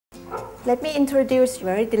Let me introduce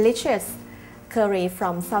very delicious curry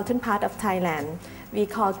from southern part of Thailand. We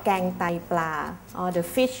callแกงไตปลา or the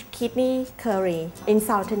fish kidney curry in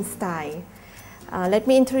southern style. Let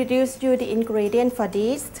me introduce you the ingredient for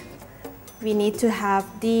this. We need to have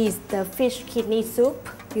the fish kidney soup.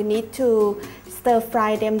 You need to stir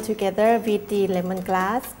fry them together with the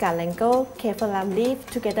lemongrass, galangal, kaffir leaf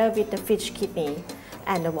together with the fish kidney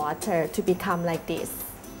and the water to become like this.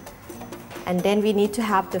 And then we need to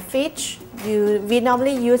have the fish. We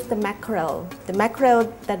normally use the mackerel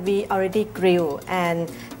that we already grill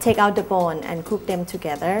and take out the bone and cook them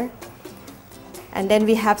together. And then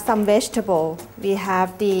we have some vegetable. We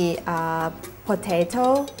have the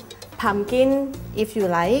potato, pumpkin if you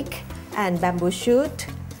like, and bamboo shoot,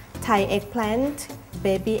 Thai eggplant,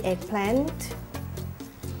 baby eggplant,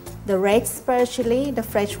 the red spur chili, the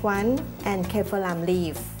fresh one, and kaffir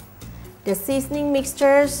leaf. The seasoning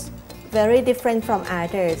mixtures very different from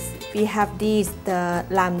others. We have the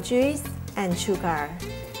lime juice and sugar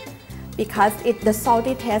because the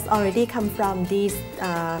salty taste already come from this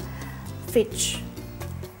fish.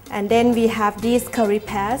 And then we have this curry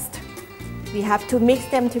paste. We have to mix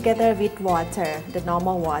them together with water, the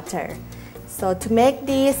normal water. So to make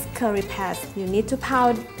this curry paste, you need to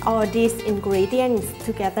pound all these ingredients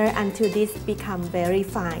together until this become very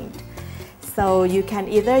fine. So you can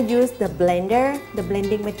either use the blender, the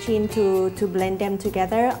blending machine to blend them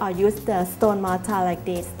together, or use the stone mortar like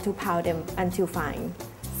this to pound them until fine.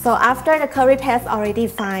 So after the curry paste already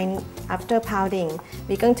fine, after pounding,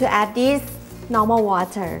 we're going to add this normal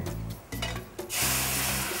water.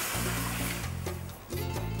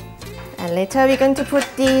 And later we're going to put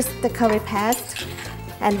the curry paste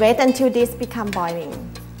and wait until this become boiling.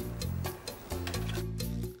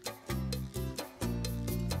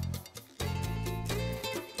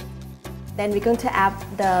 Then we're going to add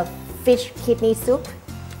the fish kidney soup,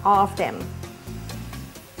 all of them.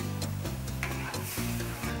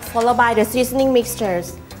 Followed by the seasoning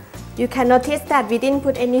mixtures. You can notice that we didn't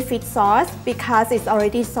put any fish sauce because it's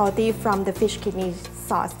already salty from the fish kidney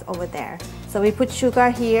sauce over there. So we put sugar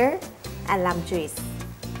here and lime juice.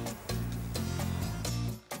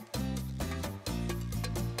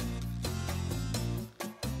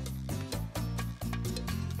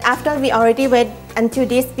 After we already wait until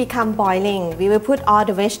this become boiling, we will put all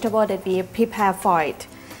the vegetables that we prepare for it.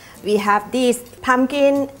 We have this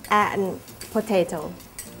pumpkin and potato.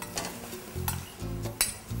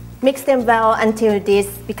 Mix them well until this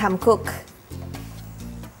become cooked.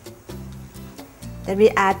 Then we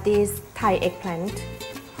add this Thai eggplant,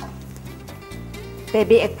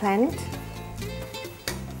 baby eggplant,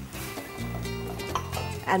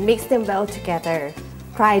 and mix them well together.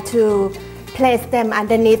 Try to place them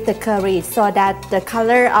underneath the curry so that the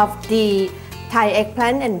color of the Thai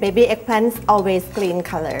eggplant and baby eggplant is always green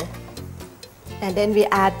color. And then we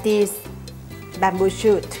add this bamboo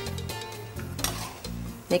shoot.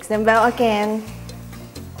 Mix them well again.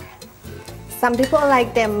 Some people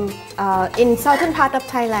like them in southern part of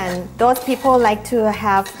Thailand. Those people like to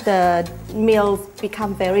have the meals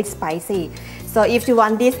become very spicy. So if you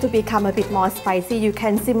want this to become a bit more spicy, you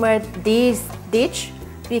can simmer this dish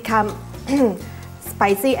become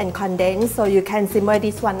spicy and condensed, so you can simmer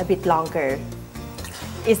this one a bit longer.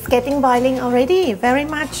 It's getting boiling already, very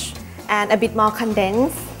much, and a bit more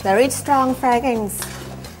condensed, very strong fragrance.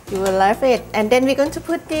 You will love it. And then we're going to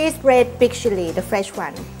put this red big chili, the fresh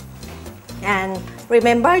one. And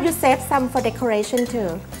remember, you save some for decoration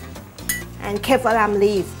too. And kaffir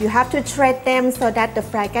leaf, you have to shred them so that the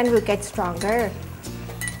fragrance will get stronger.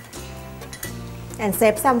 And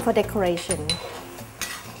save some for decoration.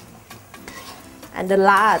 And the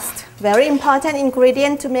last, very important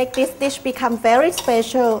ingredient to make this dish become very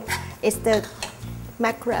special is the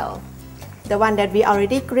mackerel. The one that we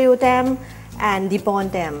already grilled them and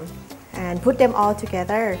deboned them and put them all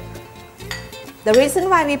together. The reason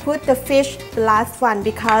why we put the fish, the last one,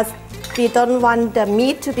 because we don't want the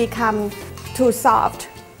meat to become too soft.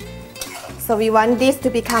 So we want this to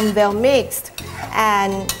become well mixed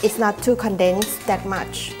and it's not too condensed that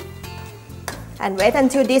much. And wait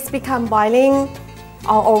until this become boiling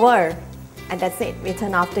all over. And that's it. We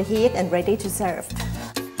turn off the heat and ready to serve.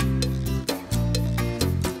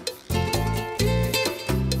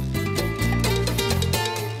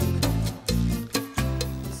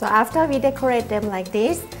 So after we decorate them like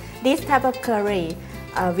this type of curry,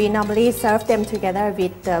 we normally serve them together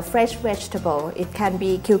with the fresh vegetable. It can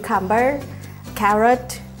be cucumber,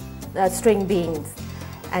 carrot, string beans.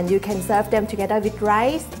 And you can serve them together with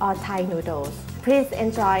rice or Thai noodles. Please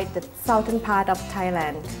enjoy the southern part of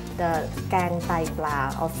Thailand, the แกงไตปลา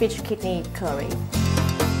or fish kidney curry.